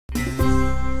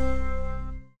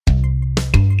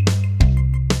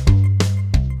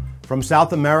From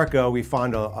South America, we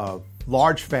find a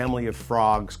large family of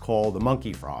frogs called the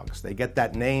monkey frogs. They get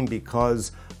that name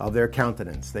because of their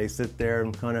countenance. They sit there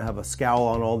and kind of have a scowl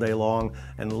on all day long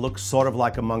and look sort of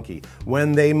like a monkey.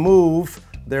 When they move,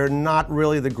 they're not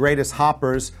really the greatest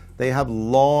hoppers. They have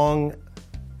long,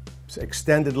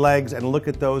 extended legs, and look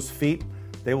at those feet.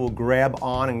 They will grab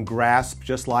on and grasp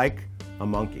just like a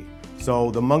monkey.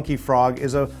 So the monkey frog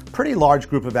is a pretty large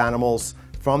group of animals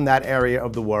from that area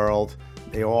of the world.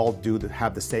 They all do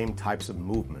have the same types of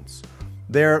movements.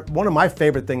 They're one of my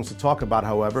favorite things to talk about,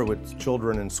 however, with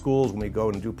children in schools when we go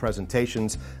and do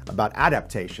presentations about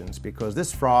adaptations, because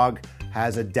this frog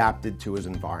has adapted to his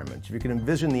environment. If you can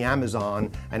envision the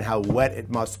Amazon and how wet it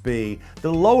must be,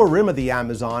 the lower rim of the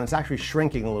Amazon is actually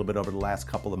shrinking a little bit over the last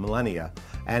couple of millennia,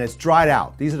 and it's dried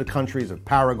out. These are the countries of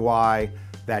Paraguay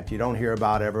that you don't hear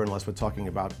about ever unless we're talking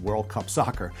about World Cup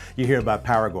soccer. You hear about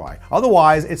Paraguay.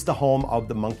 Otherwise, it's the home of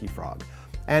the monkey frog.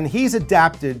 And he's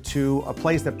adapted to a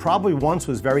place that probably once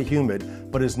was very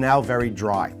humid, but is now very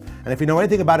dry. And if you know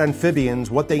anything about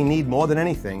amphibians, what they need more than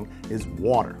anything is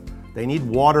water. They need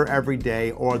water every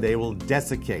day or they will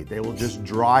desiccate. They will just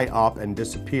dry up and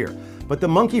disappear. But the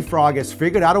monkey frog has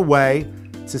figured out a way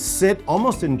to sit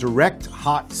almost in direct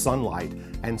hot sunlight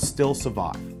and still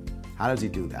survive. How does he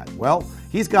do that? Well,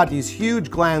 he's got these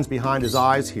huge glands behind his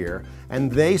eyes here,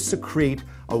 and they secrete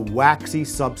a waxy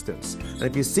substance. And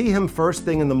if you see him first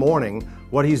thing in the morning,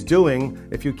 what he's doing,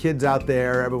 if you kids out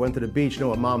there ever went to the beach, you know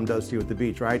what mom does to you at the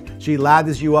beach, right? She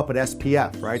lathers you up at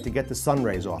SPF, right, to get the sun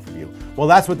rays off of you. Well,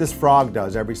 that's what this frog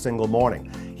does every single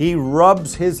morning. He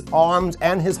rubs his arms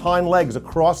and his hind legs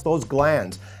across those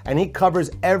glands, and he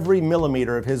covers every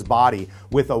millimeter of his body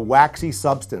with a waxy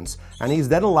substance. And he's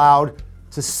then allowed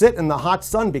to sit in the hot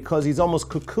sun because he's almost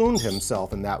cocooned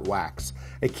himself in that wax.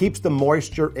 It keeps the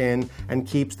moisture in and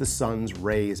keeps the sun's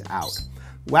rays out.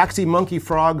 Waxy monkey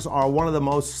frogs are one of the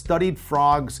most studied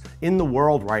frogs in the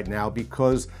world right now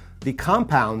because the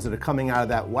compounds that are coming out of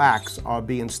that wax are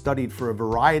being studied for a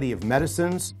variety of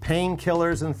medicines,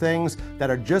 painkillers, and things that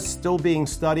are just still being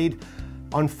studied.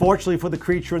 Unfortunately for the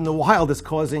creature in the wild, it's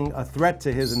causing a threat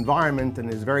to his environment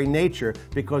and his very nature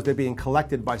because they're being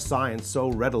collected by science so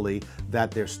readily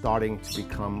that they're starting to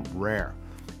become rare.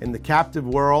 In the captive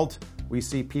world, we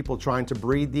see people trying to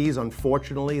breed these.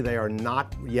 Unfortunately, they are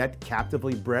not yet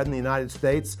captively bred in the United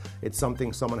States. It's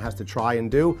something someone has to try and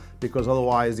do because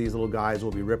otherwise these little guys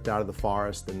will be ripped out of the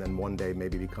forest and then one day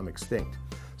maybe become extinct.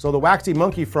 So the waxy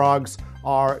monkey frogs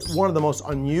are one of the most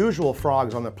unusual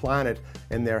frogs on the planet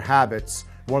in their habits,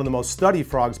 one of the most studied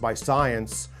frogs by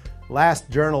science. Last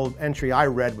journal entry I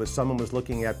read was someone was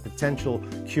looking at potential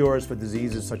cures for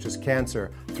diseases such as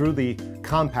cancer through the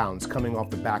compounds coming off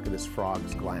the back of this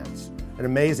frog's glands. An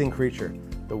amazing creature,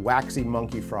 the waxy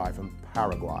monkey frog from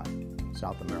Paraguay,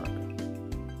 South America.